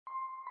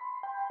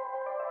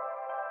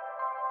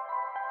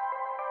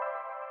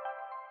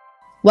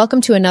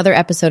Welcome to another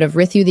episode of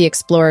Rithu the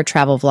Explorer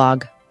travel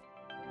vlog.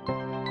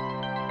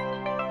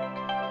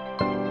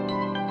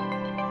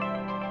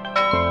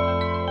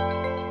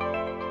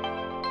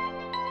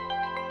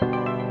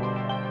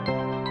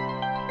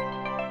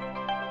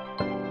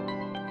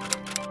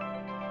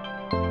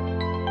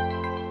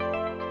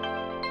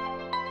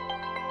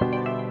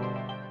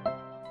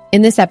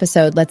 In this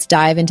episode, let's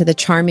dive into the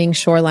charming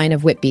shoreline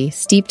of Whitby,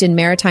 steeped in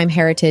maritime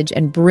heritage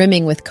and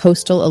brimming with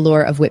coastal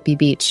allure of Whitby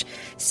Beach.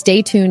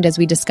 Stay tuned as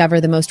we discover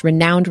the most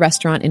renowned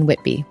restaurant in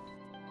Whitby.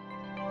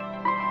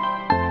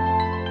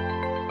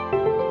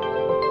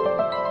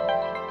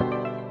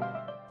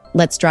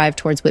 Let's drive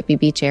towards Whitby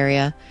Beach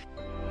area.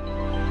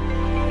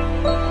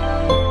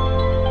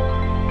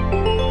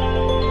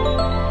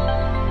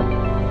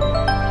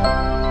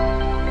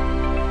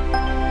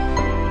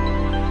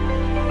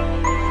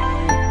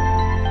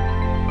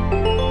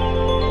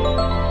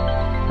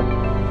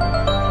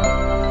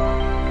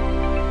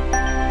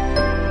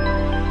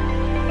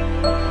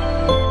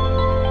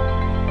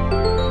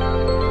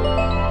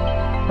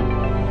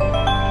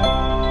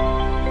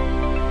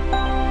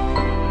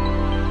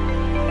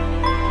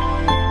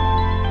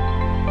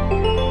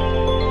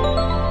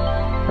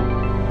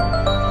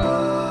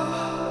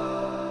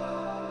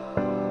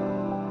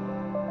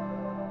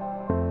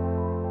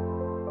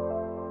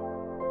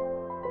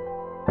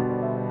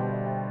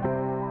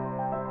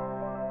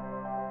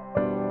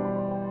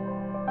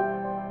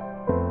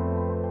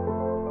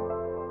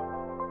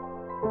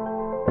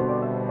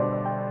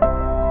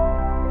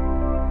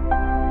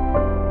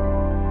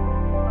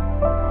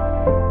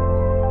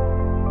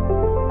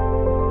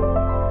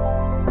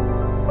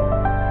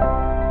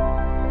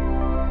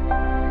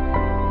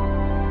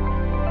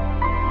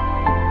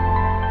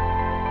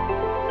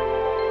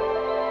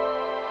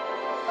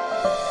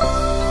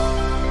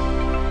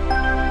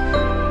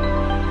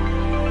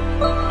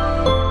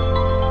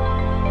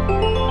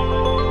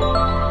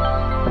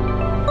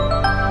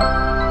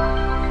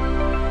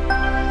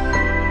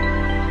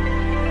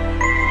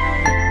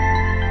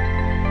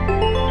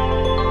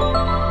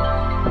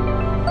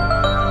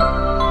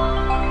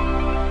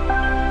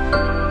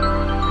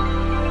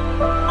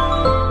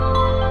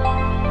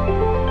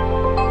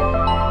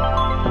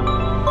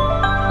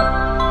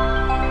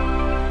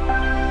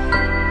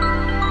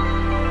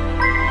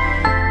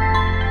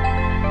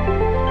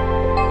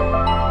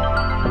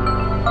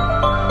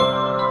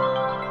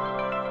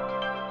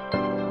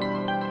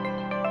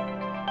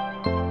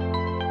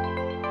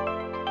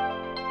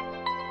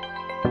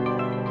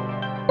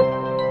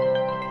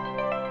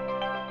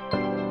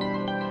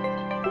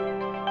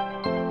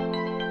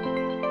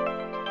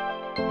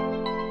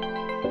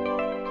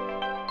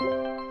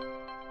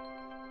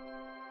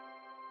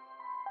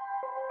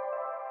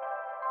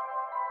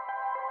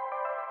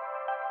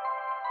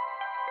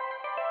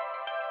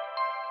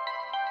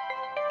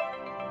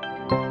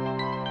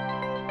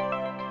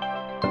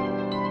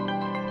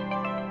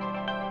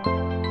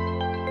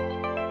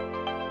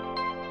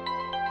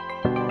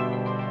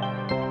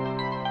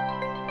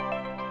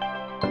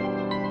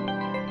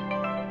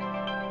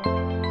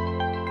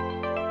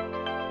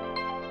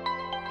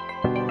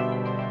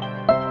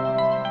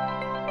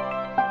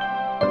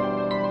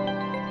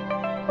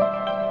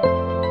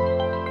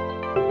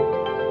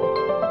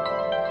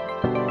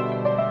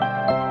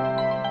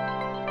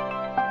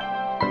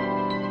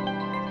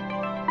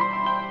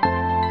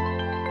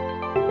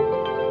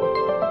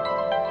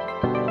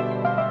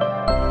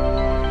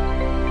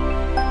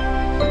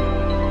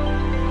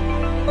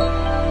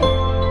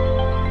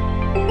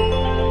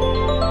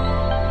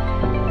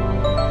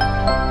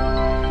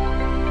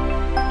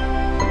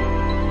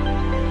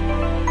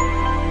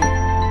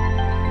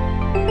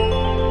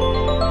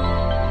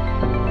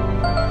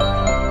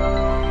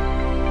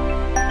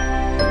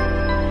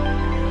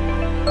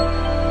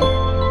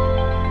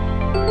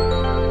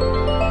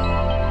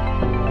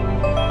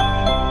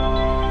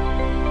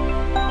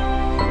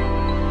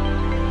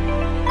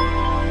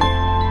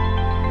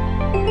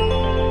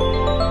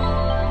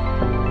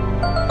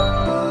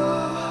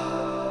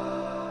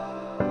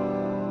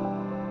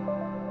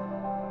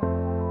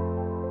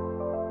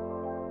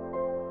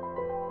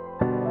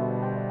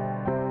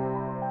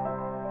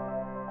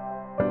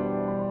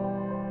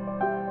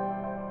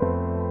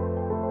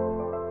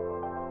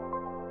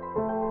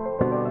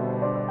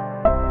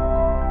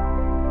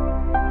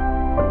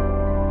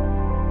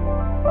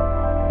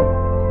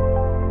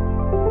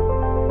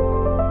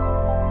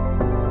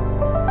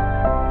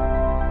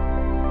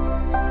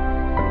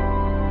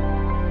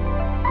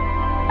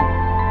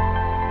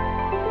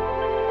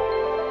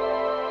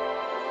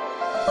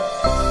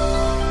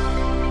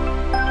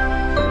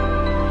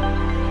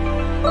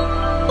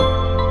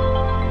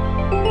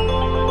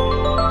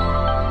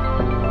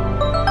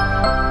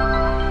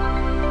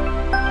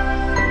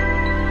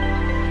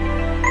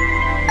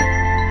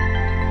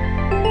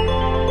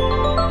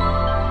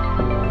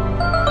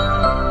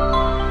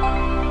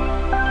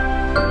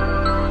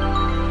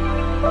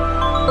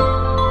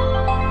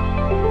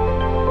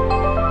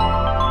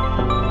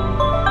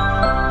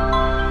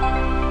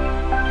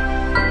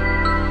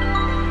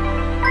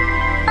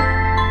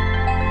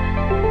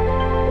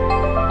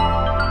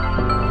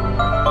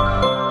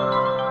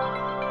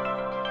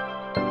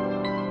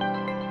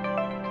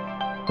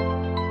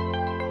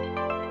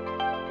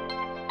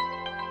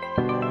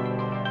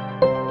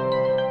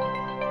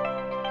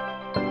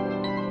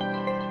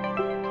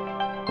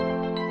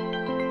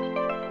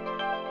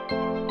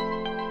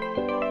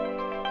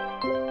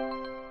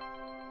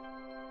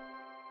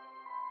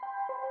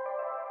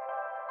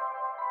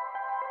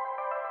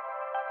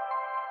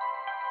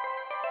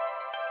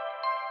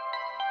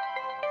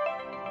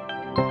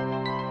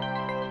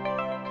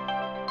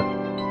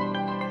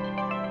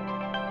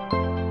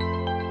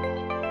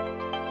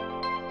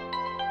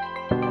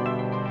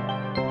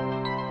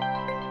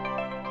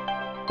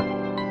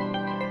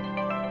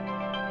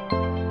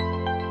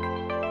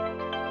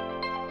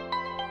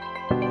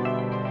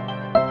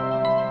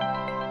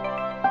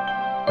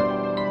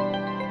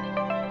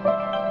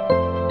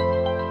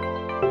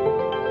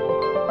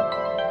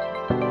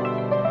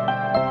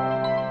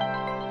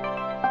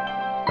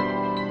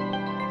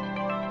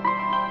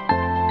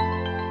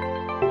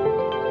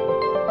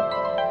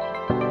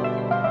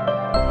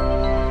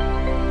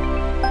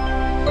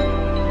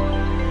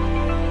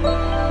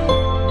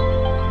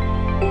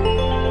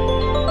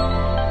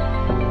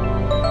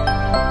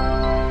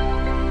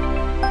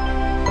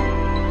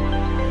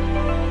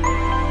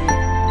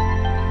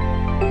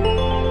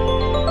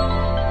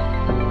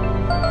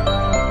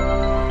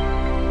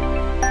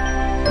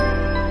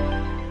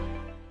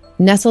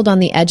 Nestled on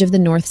the edge of the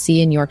North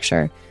Sea in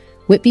Yorkshire,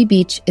 Whitby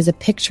Beach is a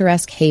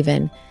picturesque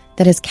haven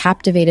that has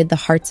captivated the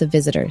hearts of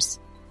visitors.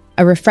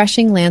 A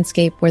refreshing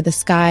landscape where the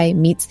sky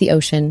meets the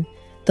ocean,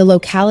 the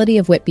locality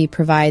of Whitby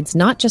provides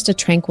not just a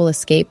tranquil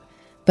escape,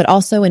 but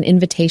also an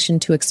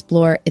invitation to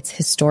explore its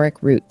historic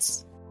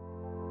roots.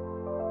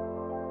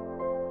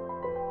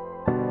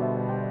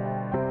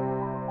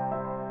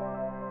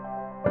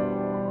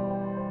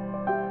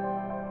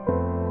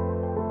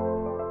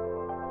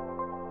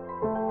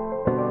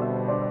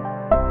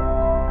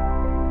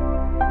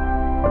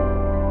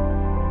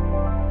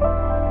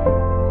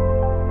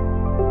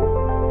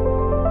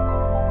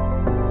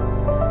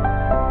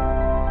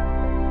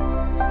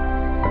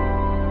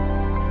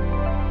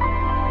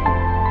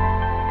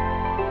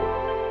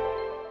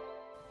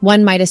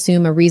 One might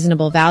assume a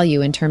reasonable value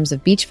in terms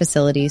of beach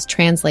facilities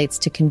translates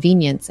to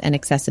convenience and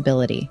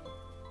accessibility.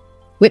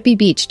 Whitby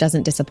Beach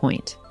doesn't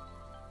disappoint.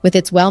 With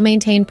its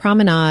well-maintained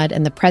promenade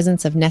and the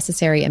presence of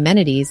necessary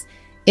amenities,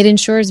 it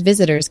ensures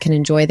visitors can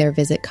enjoy their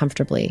visit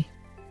comfortably.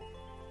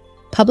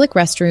 Public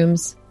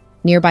restrooms,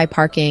 nearby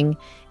parking,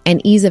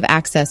 and ease of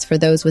access for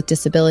those with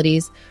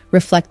disabilities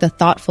reflect the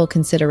thoughtful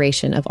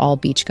consideration of all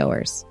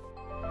beachgoers.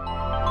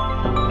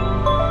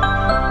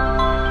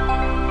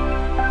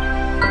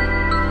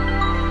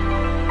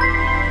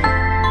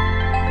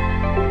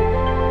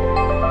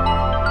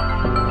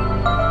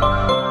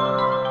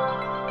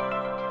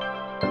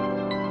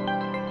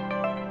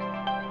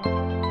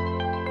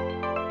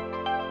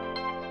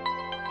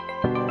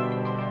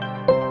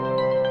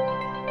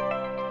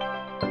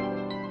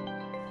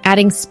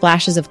 Adding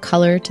splashes of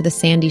color to the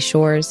sandy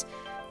shores,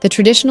 the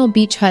traditional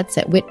beach huts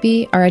at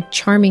Whitby are a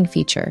charming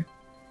feature.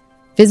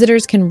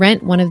 Visitors can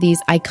rent one of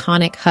these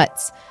iconic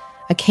huts,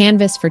 a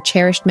canvas for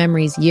cherished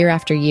memories year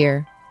after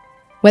year.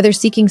 Whether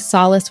seeking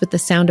solace with the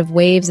sound of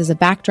waves as a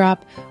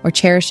backdrop or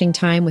cherishing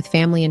time with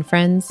family and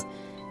friends,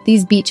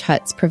 these beach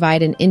huts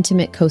provide an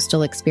intimate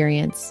coastal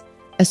experience,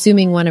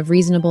 assuming one of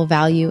reasonable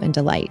value and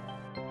delight.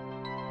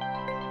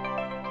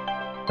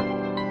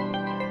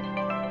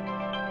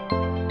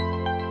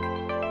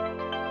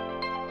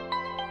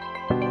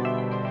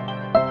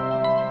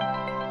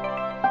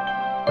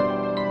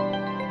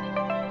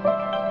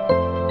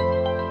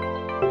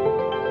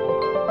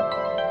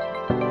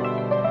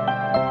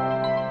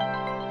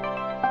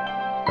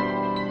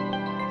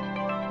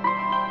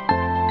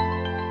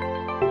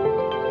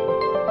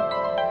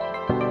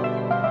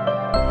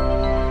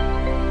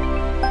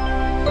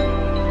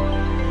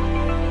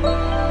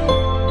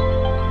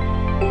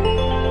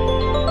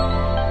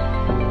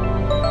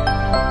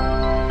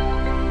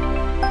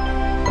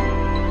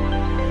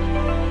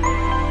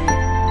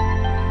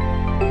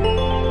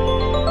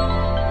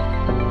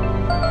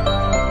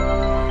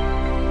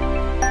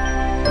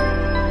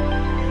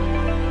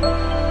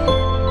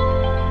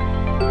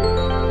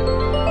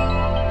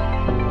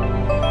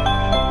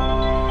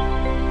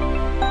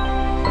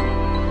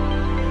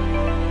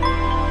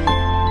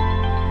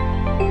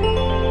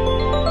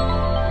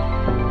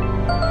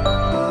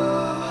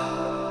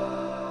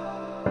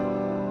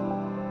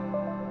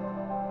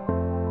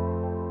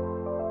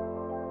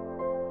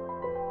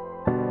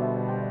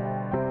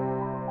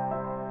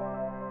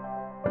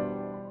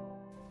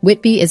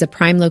 Whitby is a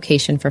prime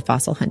location for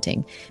fossil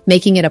hunting,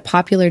 making it a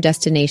popular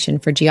destination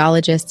for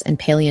geologists and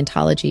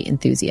paleontology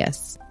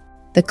enthusiasts.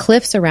 The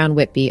cliffs around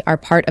Whitby are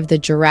part of the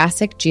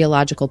Jurassic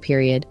geological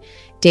period,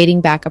 dating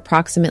back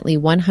approximately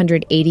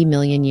 180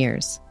 million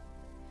years.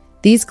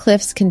 These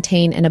cliffs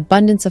contain an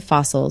abundance of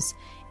fossils,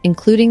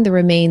 including the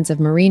remains of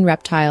marine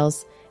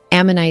reptiles,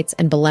 ammonites,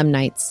 and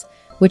belemnites,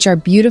 which are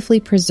beautifully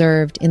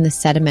preserved in the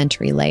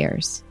sedimentary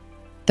layers.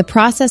 The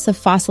process of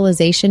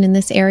fossilization in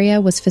this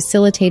area was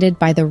facilitated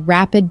by the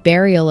rapid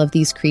burial of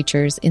these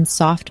creatures in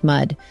soft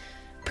mud,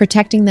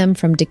 protecting them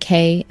from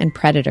decay and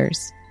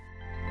predators.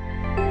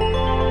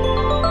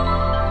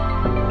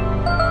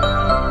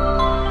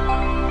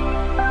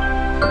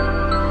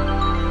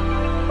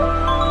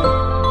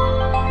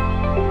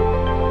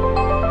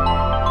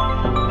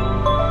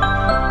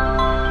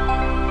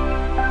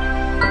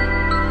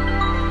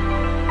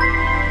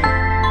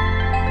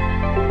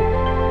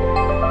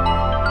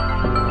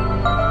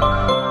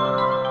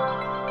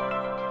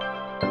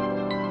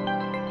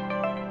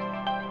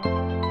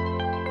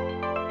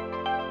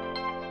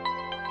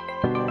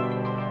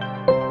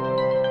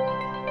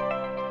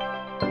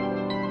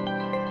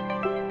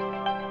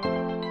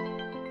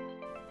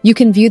 You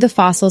can view the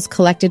fossils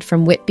collected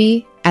from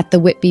Whitby at the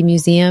Whitby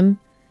Museum,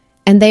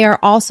 and they are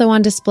also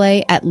on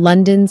display at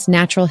London's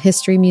Natural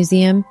History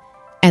Museum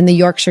and the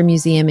Yorkshire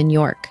Museum in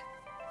York.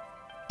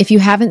 If you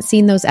haven't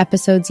seen those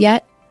episodes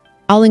yet,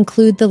 I'll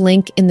include the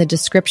link in the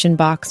description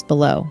box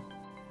below.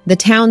 The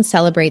town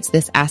celebrates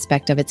this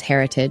aspect of its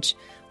heritage,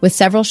 with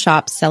several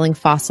shops selling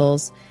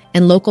fossils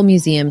and local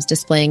museums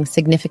displaying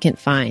significant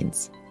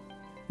finds.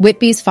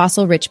 Whitby's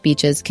fossil-rich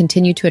beaches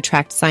continue to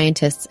attract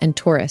scientists and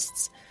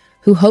tourists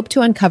who hope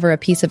to uncover a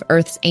piece of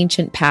Earth's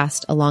ancient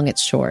past along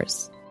its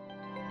shores.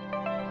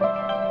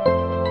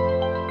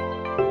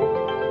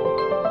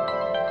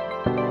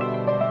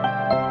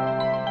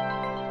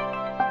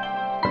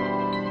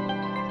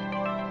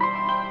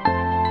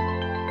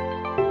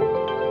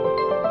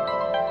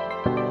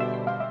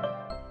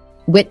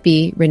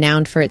 Whitby,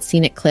 renowned for its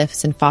scenic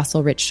cliffs and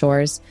fossil-rich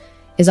shores,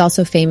 is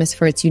also famous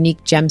for its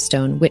unique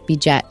gemstone, Whitby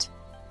jet.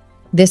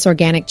 This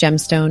organic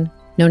gemstone,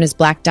 known as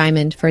black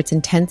diamond for its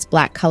intense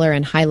black color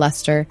and high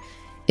luster,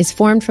 is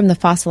formed from the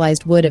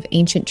fossilized wood of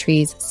ancient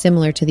trees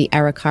similar to the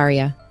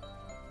araucaria,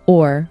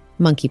 or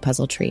monkey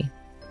puzzle tree.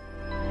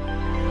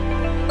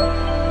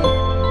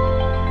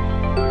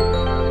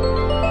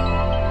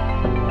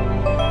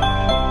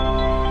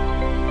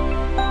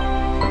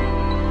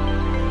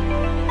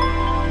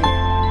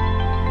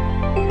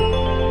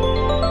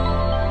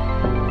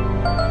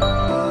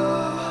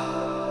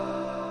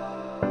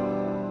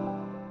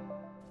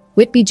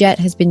 Whitby jet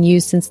has been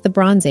used since the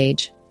Bronze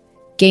Age,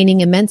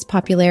 gaining immense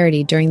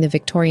popularity during the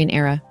Victorian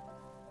era,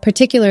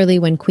 particularly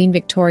when Queen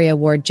Victoria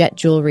wore jet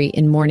jewelry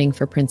in mourning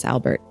for Prince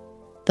Albert.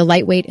 The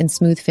lightweight and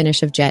smooth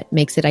finish of jet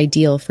makes it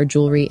ideal for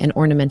jewelry and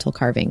ornamental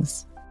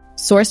carvings.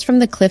 Sourced from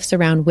the cliffs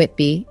around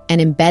Whitby and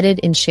embedded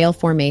in shale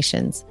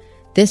formations,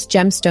 this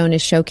gemstone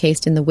is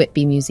showcased in the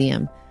Whitby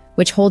Museum,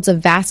 which holds a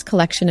vast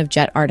collection of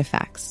jet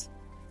artifacts.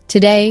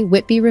 Today,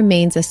 Whitby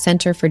remains a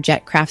center for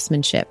jet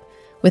craftsmanship,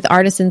 with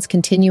artisans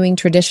continuing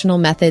traditional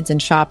methods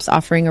and shops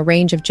offering a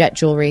range of jet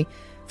jewelry,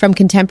 from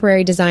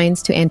contemporary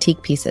designs to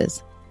antique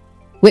pieces.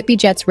 Whitby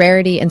jet's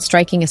rarity and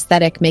striking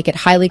aesthetic make it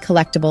highly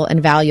collectible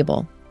and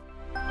valuable.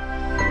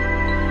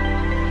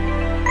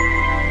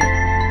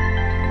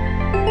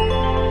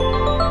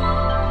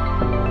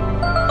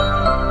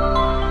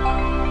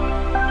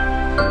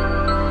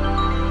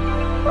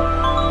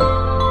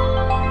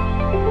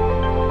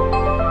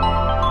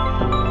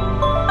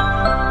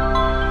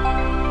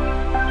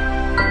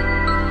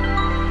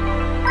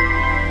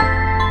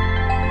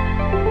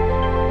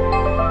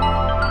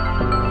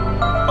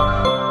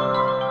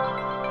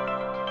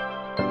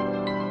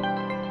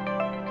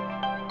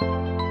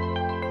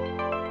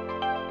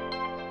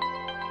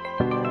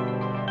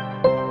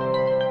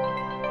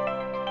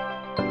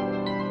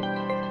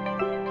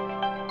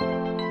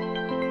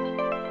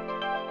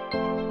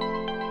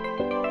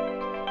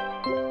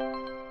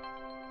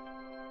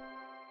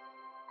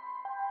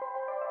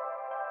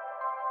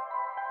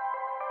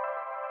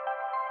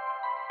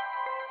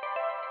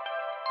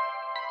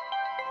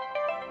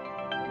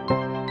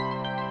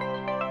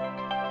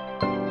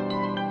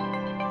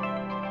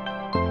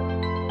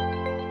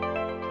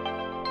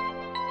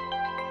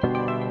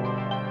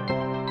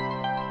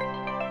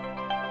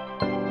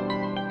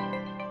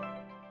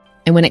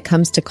 And when it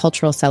comes to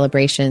cultural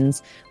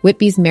celebrations,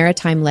 Whitby's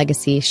maritime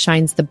legacy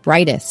shines the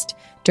brightest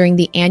during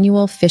the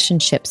annual Fish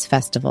and Chips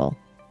Festival.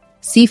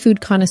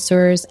 Seafood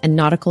connoisseurs and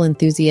nautical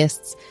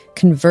enthusiasts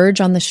converge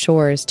on the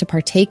shores to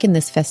partake in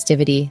this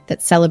festivity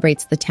that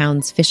celebrates the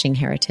town's fishing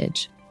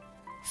heritage.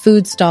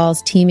 Food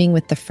stalls teeming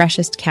with the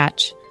freshest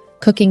catch,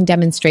 cooking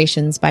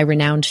demonstrations by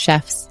renowned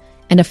chefs,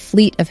 and a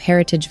fleet of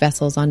heritage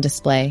vessels on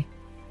display.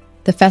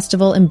 The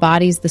festival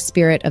embodies the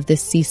spirit of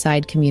this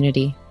seaside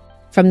community.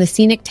 From the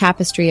scenic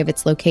tapestry of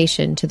its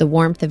location to the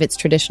warmth of its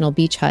traditional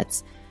beach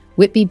huts,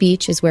 Whitby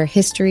Beach is where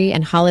history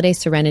and holiday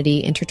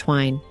serenity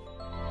intertwine.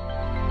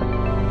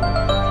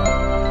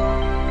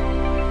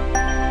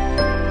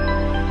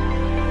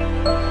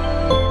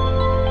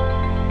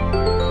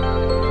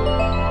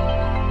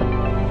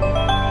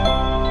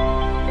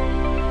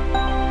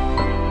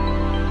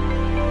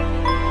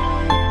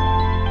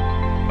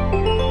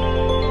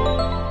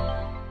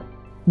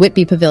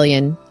 Whitby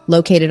Pavilion,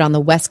 located on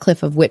the west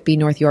cliff of Whitby,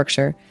 North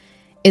Yorkshire,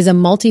 is a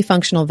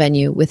multifunctional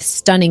venue with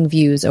stunning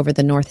views over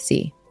the North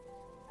Sea.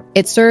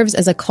 It serves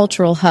as a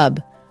cultural hub,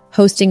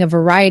 hosting a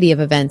variety of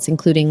events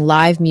including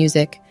live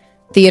music,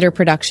 theater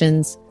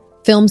productions,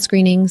 film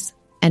screenings,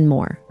 and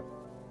more.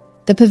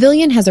 The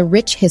pavilion has a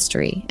rich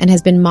history and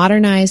has been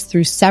modernized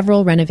through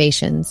several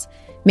renovations,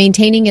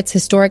 maintaining its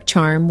historic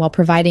charm while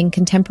providing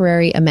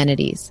contemporary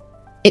amenities.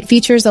 It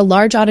features a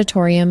large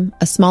auditorium,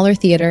 a smaller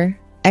theater,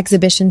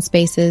 exhibition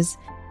spaces.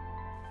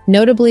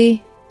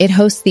 Notably, it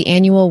hosts the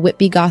annual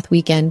Whitby Goth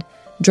Weekend,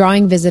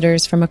 drawing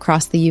visitors from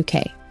across the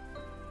UK.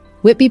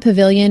 Whitby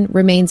Pavilion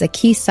remains a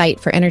key site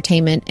for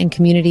entertainment and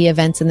community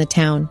events in the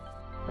town.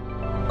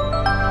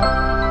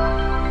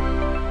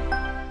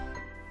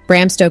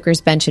 Bram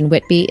Stoker's bench in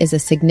Whitby is a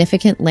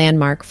significant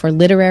landmark for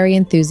literary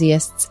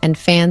enthusiasts and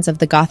fans of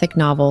the Gothic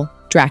novel,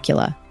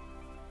 Dracula.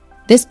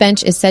 This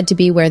bench is said to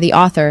be where the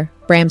author,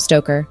 Bram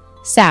Stoker,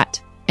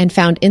 sat and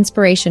found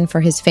inspiration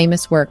for his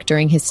famous work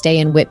during his stay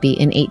in Whitby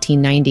in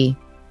 1890.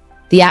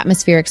 The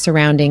atmospheric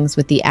surroundings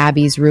with the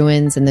Abbey's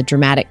ruins and the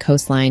dramatic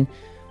coastline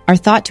are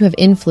thought to have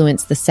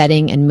influenced the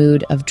setting and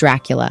mood of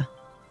Dracula.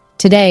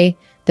 Today,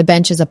 the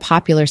bench is a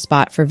popular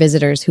spot for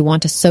visitors who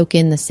want to soak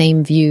in the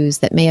same views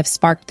that may have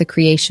sparked the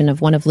creation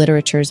of one of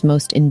literature's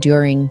most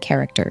enduring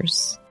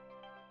characters.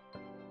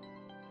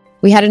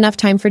 We had enough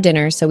time for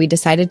dinner, so we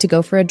decided to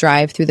go for a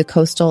drive through the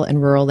coastal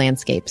and rural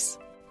landscapes.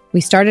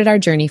 We started our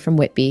journey from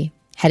Whitby,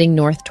 heading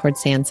north toward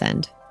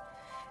Sandsend.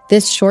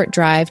 This short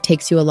drive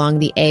takes you along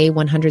the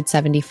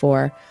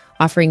A174,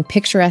 offering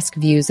picturesque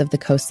views of the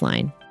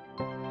coastline.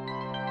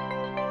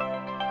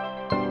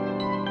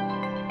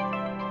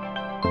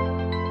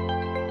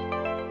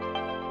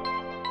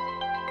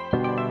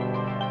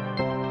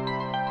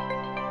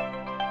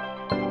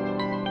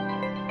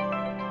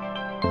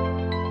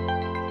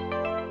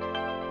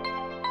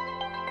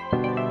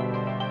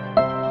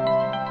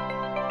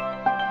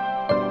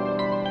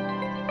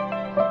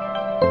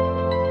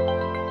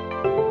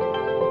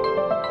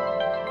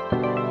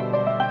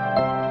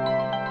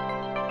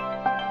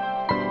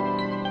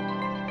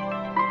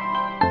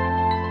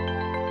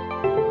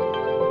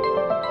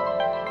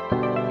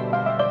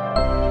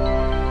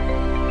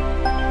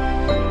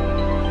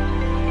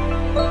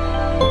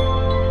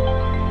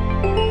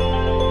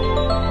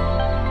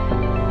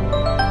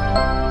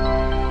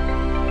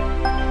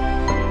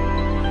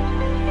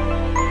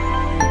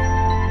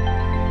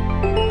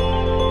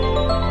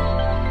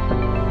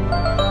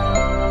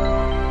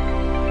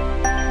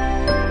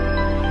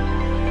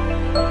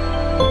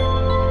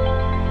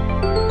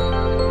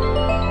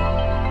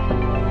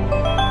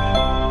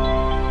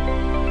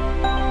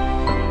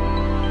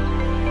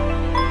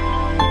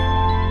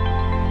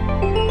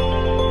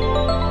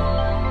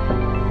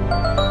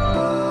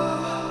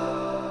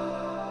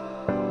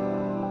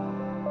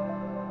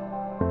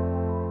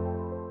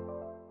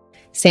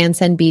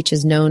 Sandsend Beach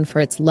is known for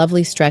its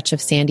lovely stretch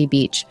of sandy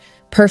beach,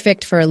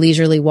 perfect for a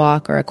leisurely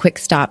walk or a quick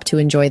stop to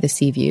enjoy the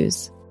sea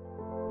views.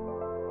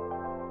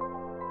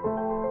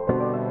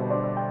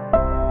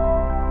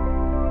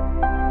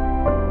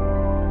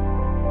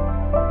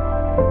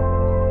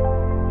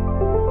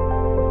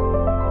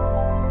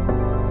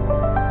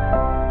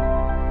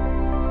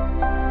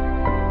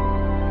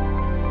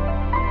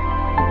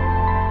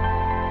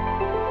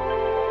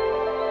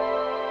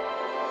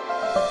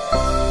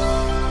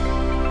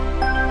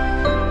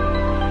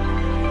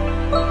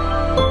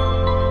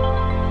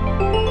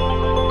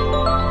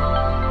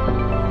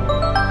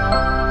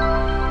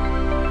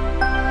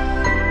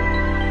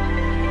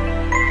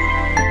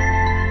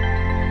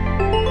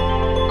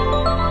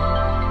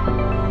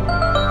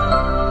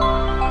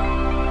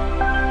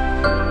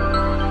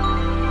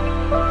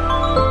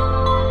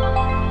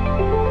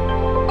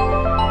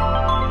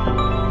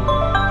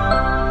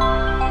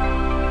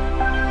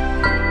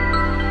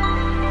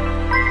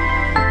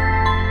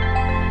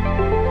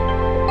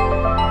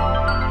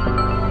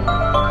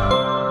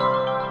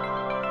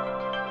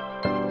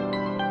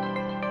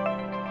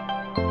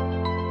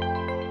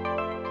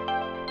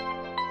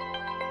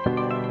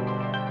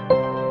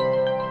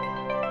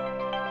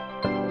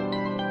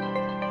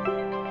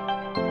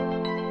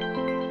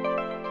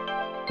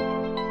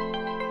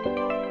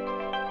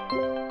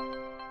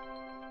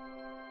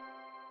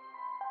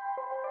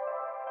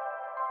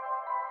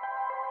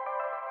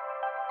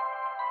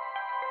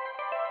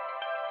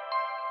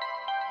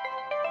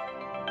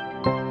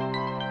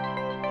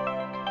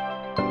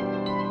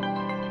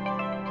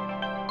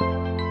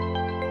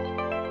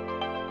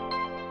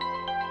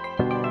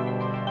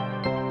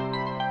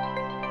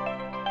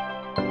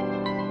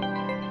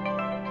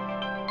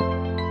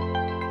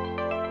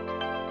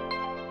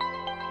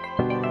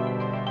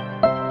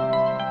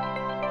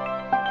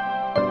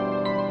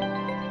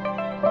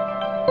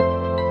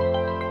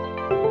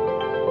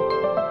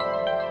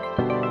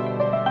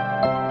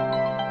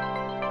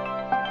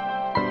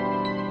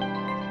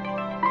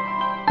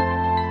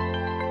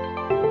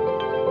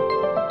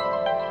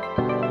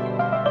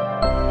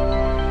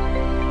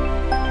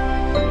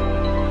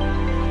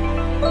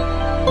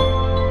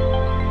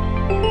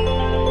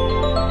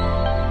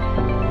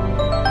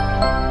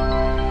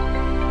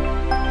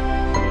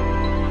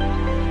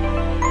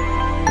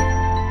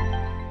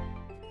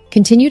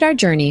 Continued our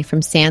journey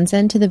from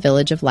Sandsend to the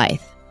village of Lythe.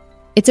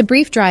 It's a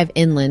brief drive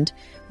inland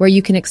where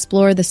you can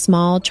explore the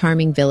small,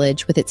 charming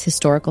village with its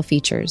historical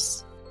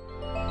features.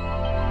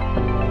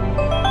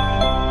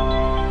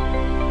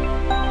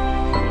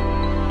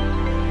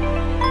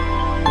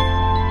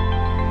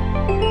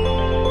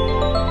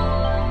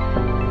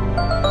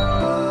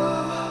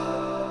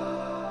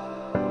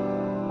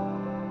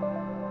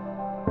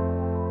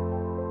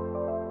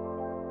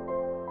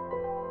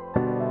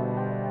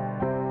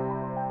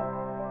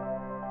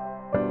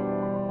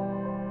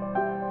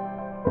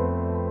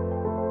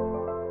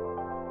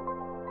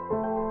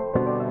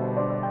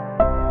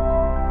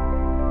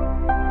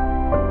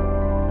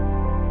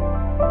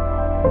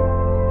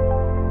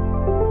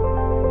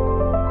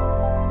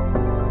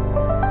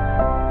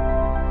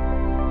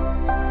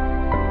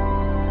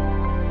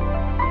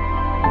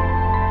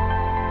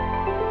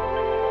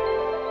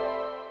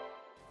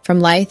 From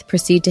Lythe,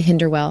 proceed to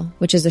Hinderwell,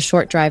 which is a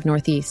short drive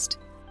northeast.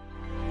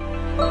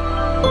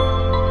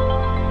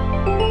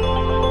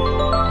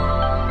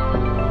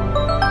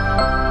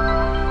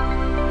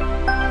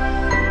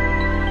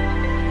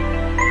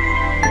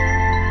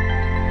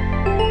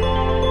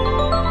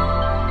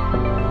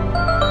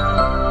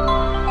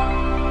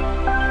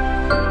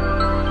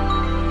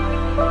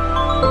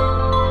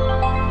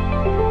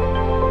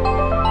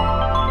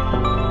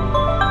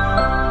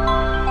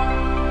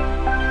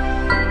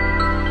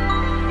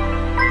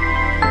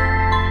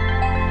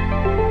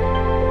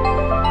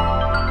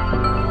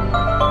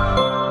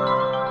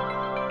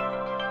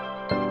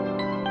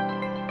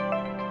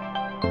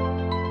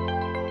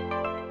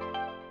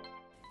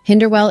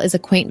 Hinderwell is a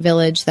quaint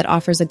village that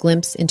offers a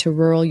glimpse into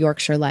rural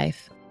Yorkshire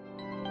life.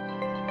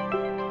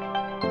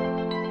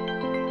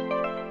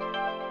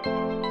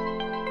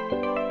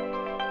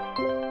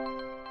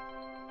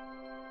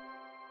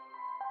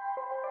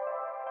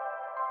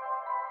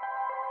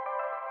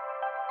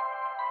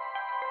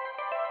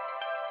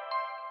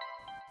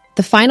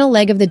 The final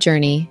leg of the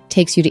journey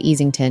takes you to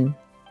Easington.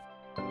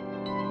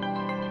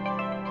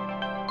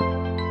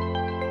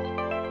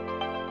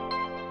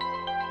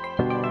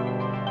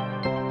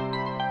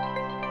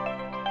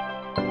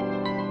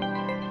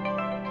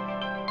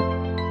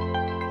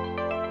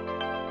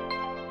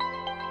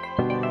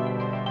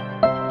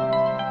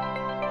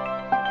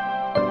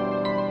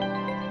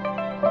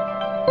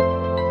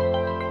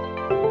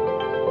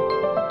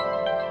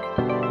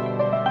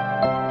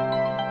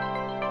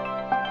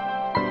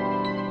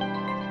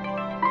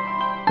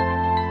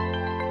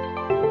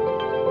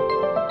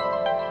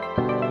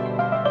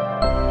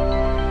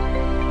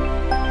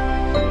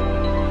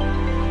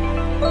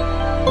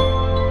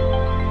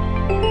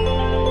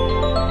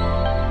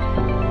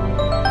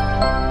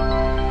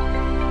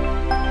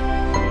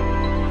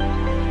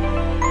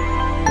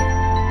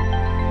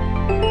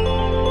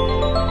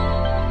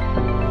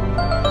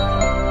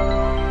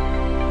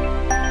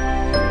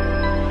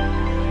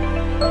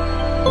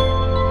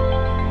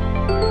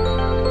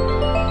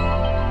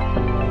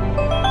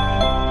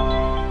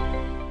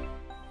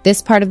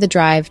 This part of the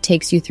drive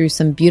takes you through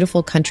some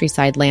beautiful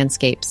countryside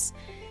landscapes,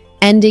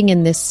 ending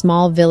in this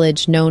small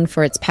village known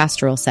for its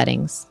pastoral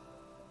settings.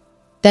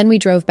 Then we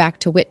drove back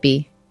to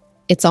Whitby.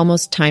 It's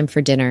almost time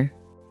for dinner.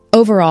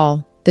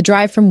 Overall, the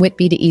drive from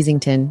Whitby to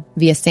Easington,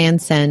 via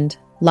Sandsend,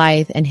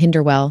 Lythe, and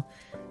Hinderwell,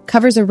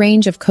 covers a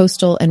range of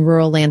coastal and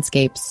rural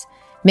landscapes,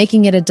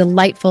 making it a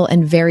delightful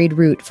and varied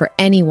route for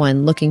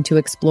anyone looking to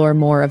explore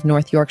more of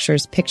North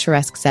Yorkshire's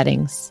picturesque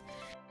settings.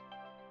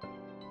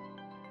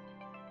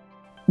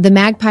 The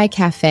Magpie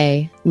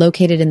Café,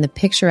 located in the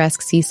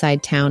picturesque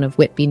seaside town of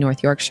Whitby,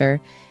 North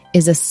Yorkshire,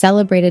 is a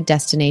celebrated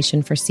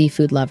destination for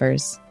seafood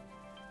lovers.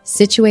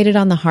 Situated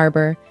on the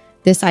harbour,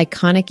 this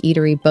iconic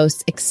eatery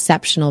boasts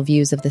exceptional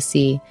views of the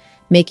sea,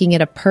 making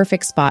it a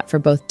perfect spot for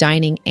both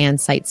dining and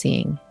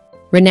sightseeing.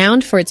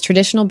 Renowned for its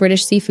traditional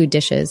British seafood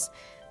dishes,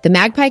 the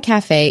Magpie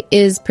Café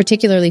is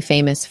particularly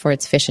famous for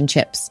its fish and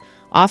chips,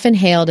 often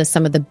hailed as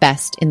some of the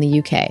best in the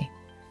UK.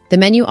 The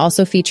menu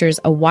also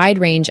features a wide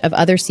range of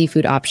other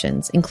seafood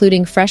options,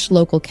 including fresh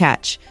local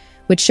catch,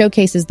 which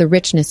showcases the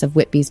richness of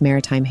Whitby's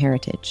maritime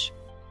heritage.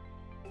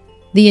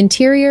 The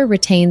interior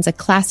retains a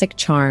classic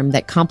charm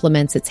that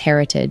complements its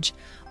heritage,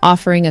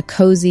 offering a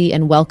cozy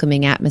and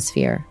welcoming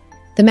atmosphere.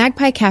 The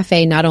Magpie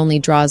Café not only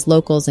draws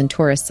locals and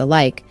tourists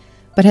alike,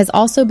 but has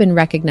also been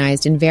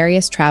recognized in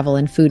various travel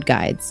and food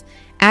guides,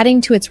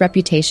 adding to its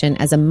reputation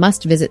as a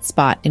must-visit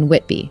spot in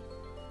Whitby.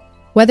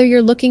 Whether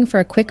you're looking for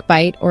a quick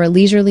bite or a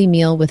leisurely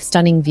meal with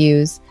stunning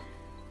views,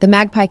 the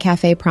Magpie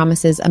Café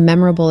promises a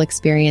memorable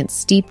experience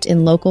steeped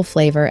in local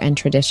flavor and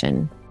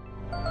tradition.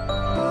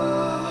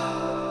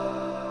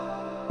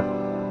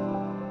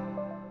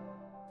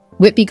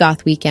 Whitby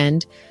Goth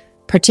Weekend,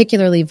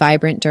 particularly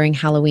vibrant during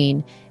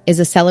Halloween, is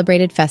a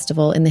celebrated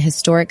festival in the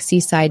historic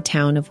seaside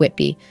town of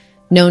Whitby,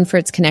 known for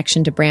its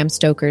connection to Bram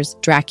Stoker's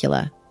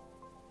Dracula.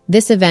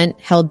 This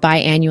event, held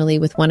biannually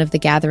with one of the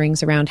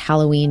gatherings around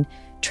Halloween,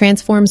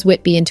 transforms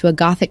Whitby into a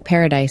Gothic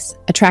paradise,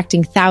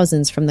 attracting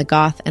thousands from the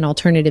goth and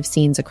alternative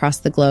scenes across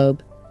the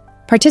globe.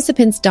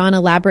 Participants don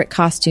elaborate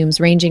costumes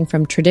ranging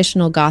from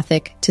traditional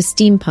Gothic to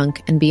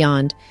steampunk and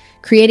beyond,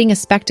 creating a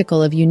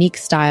spectacle of unique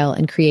style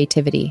and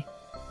creativity.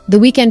 The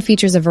weekend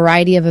features a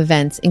variety of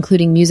events,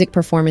 including music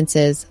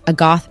performances, a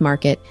goth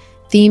market,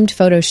 themed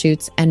photo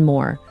shoots, and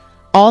more,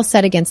 all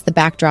set against the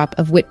backdrop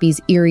of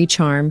Whitby's eerie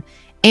charm,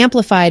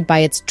 amplified by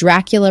its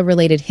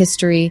Dracula-related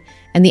history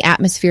and the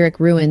atmospheric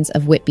ruins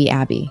of Whitby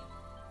Abbey.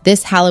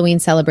 This Halloween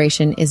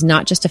celebration is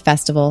not just a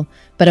festival,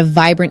 but a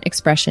vibrant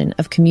expression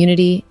of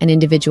community and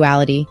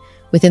individuality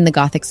within the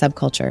Gothic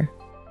subculture.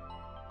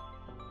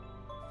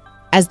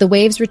 As the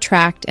waves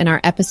retract and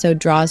our episode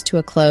draws to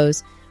a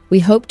close, we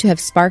hope to have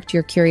sparked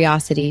your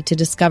curiosity to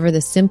discover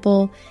the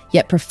simple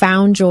yet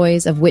profound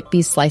joys of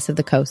Whitby's slice of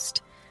the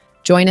coast.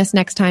 Join us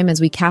next time as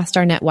we cast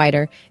our net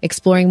wider,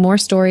 exploring more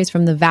stories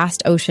from the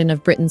vast ocean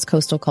of Britain's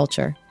coastal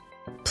culture.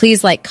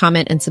 Please like,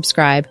 comment, and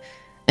subscribe.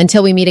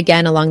 Until we meet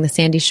again along the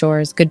sandy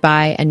shores,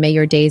 goodbye, and may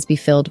your days be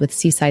filled with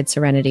seaside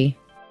serenity.